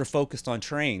ultra focused on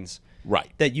trains, right,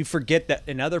 that you forget that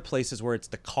in other places where it's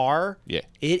the car, it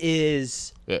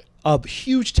is a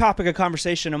huge topic of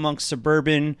conversation amongst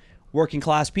suburban working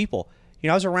class people. You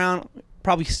know, I was around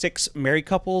probably 6 married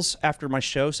couples after my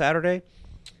show Saturday,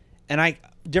 and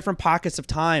different pockets of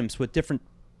times with different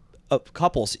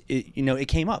couples, it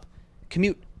came up.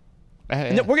 Commute.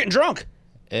 And we're getting drunk.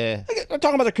 They're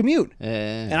talking about the commute.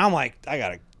 And I'm like, I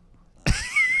gotta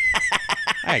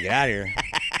get out of here.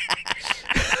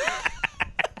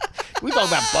 We talking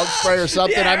about bug spray or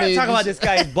something. Yeah, I mean, talking about this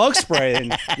guy's bug spray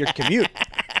and your commute.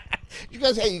 You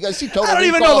guys see Total I don't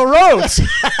even know the roads.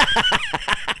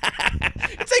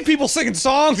 It's like people singing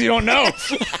songs you don't know.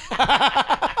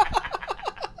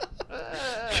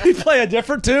 Can you play a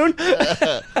different tune?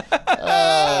 Shit.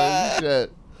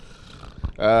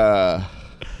 I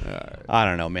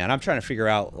don't know, man. I'm trying to figure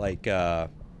out like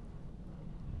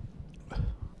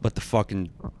what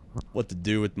to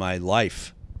do with my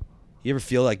life. You ever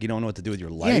feel like you don't know what to do with your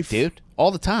life? Yeah, dude.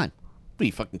 All the time. What, are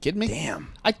you fucking kidding me?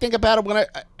 Damn. I think about it when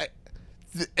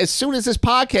as soon as this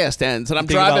podcast ends and I'm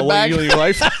driving back. What, your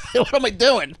life? What am I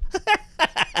doing?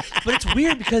 But it's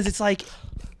weird because it's like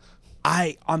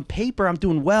on paper I'm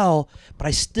doing well, but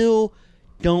I still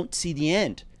don't see the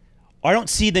end. Or I don't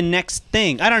see the next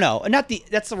thing. I don't know.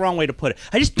 That's the wrong way to put it.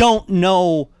 I just don't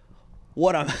know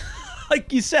what I'm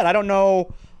like you said, I don't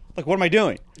know like what am I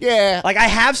doing? Yeah. Like I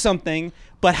have something,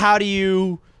 But how do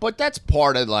you? But that's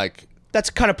part of like. That's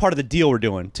kind of part of the deal we're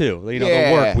doing too. You know,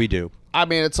 the work we do. I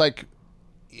mean, it's like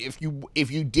if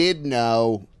you did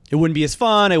know, it wouldn't be as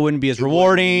fun. It wouldn't be as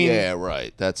rewarding. Yeah,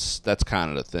 right. That's kind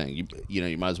of the thing. You know,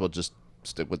 you might as well just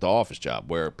stick with the office job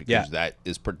because that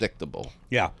is predictable.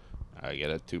 Yeah. I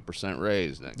get a 2%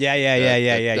 raise next. Yeah.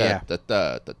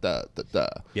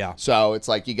 Yeah. So it's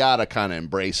like you gotta kind of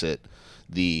embrace it,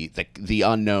 the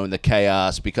unknown, the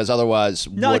chaos, because otherwise.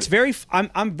 No, it's very.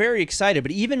 I'm very excited,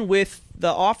 but even with the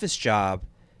office job,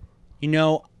 you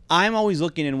know, I'm always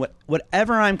looking in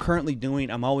whatever I'm currently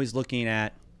doing. I'm always looking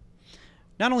at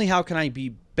not only how can I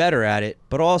be better at it,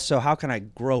 but also how can I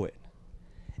grow it.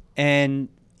 And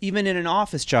even in an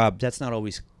office job, that's not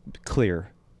always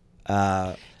clear.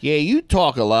 Yeah, you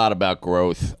talk a lot about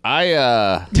growth.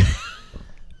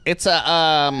 It's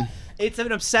an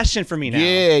obsession for me now.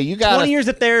 Yeah, you got 20 years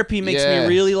of therapy makes me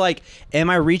really like, am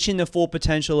I reaching the full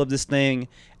potential of this thing?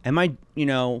 Am I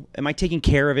taking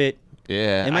care of it?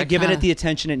 Yeah. Am I giving it the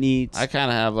attention it needs? I kind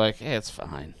of have like, hey, it's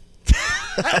fine.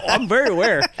 I'm very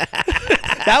aware.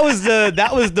 That was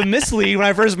the mislead when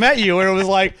I first met you, where it was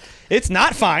like, it's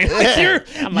not fine. Like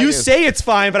you say it's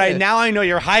fine, but now I know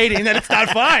you're hiding that it's not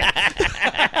fine.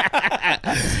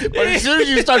 But as soon as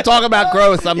you start talking about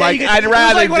growth, I'm like, I'd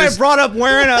rather. Like when I brought up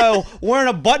wearing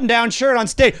a button-down shirt on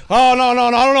stage. Oh no,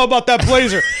 I don't know about that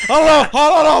blazer. I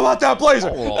don't know about that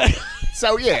blazer.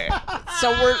 So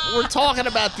we're talking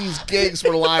about these gigs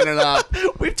we're lining up.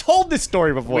 We've told this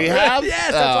story before. We have?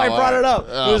 Yes, that's why I brought it up.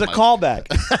 It was a callback.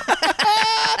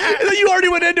 You already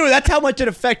went into it. That's how much it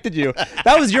affected you.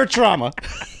 That was your trauma.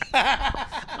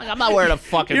 I'm not wearing a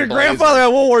fucking Your blazer. grandfather had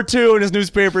World War II in his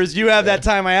newspapers. You have that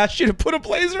time I asked you to put a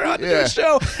blazer on to do a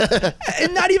show.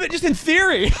 And not even just in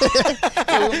theory.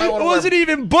 It wasn't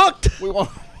even booked. We want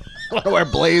to wear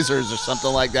blazers or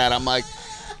something like that. I'm like,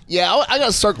 yeah, I got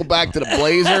to circle back to the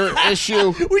blazer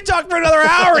issue. We talked for another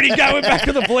hour and he went back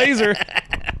to the blazer.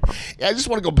 Yeah, I just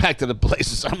want to go back to the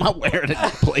blazers. I'm not wearing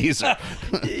a blazer.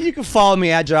 You can follow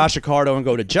me at Josh Accardo and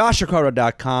go to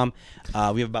joshaccardo.com.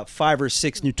 We have about 5 or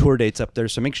 6 new tour dates up there,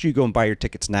 so make sure you go and buy your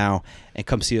tickets now and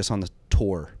come see us on the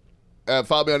tour.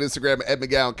 Follow me on Instagram, Ed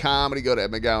McGowan Comedy. Go to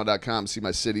edmcgowan.com, see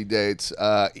my city dates.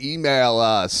 Email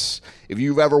us if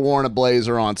you've ever worn a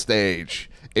blazer on stage.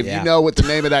 If you know what the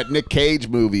name of that Nick Cage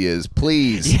movie is,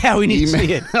 please. Yeah, we need to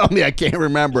see it. Tell me, I can't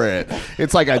remember it.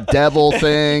 It's like a devil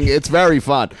thing. It's very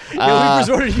fun. Yeah, we've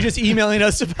resorted to you just emailing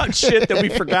us about shit that we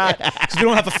forgot because we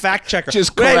don't have a fact checker.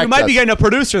 Just correct we might be getting a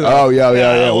producer, though. Oh,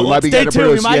 yeah. We might be getting a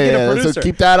producer. We might get a producer. So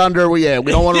keep that under. We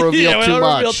don't want to reveal too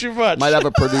much. Reveal too much. Might have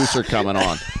a producer coming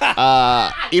on.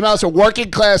 Email us at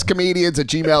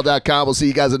workingclasscomedians@gmail.com. We'll see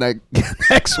you guys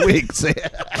next week. See ya.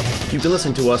 You can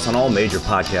listen to us on all major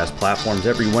podcast platforms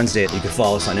every Wednesday. You can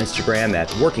follow us on Instagram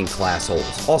at Working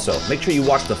Classholes. Also, make sure you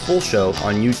watch the full show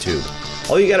on YouTube.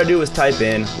 All you got to do is type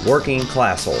in Working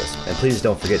Classholes. And please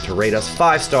don't forget to rate us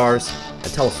 5 stars and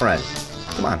tell a friend.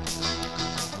 Come on.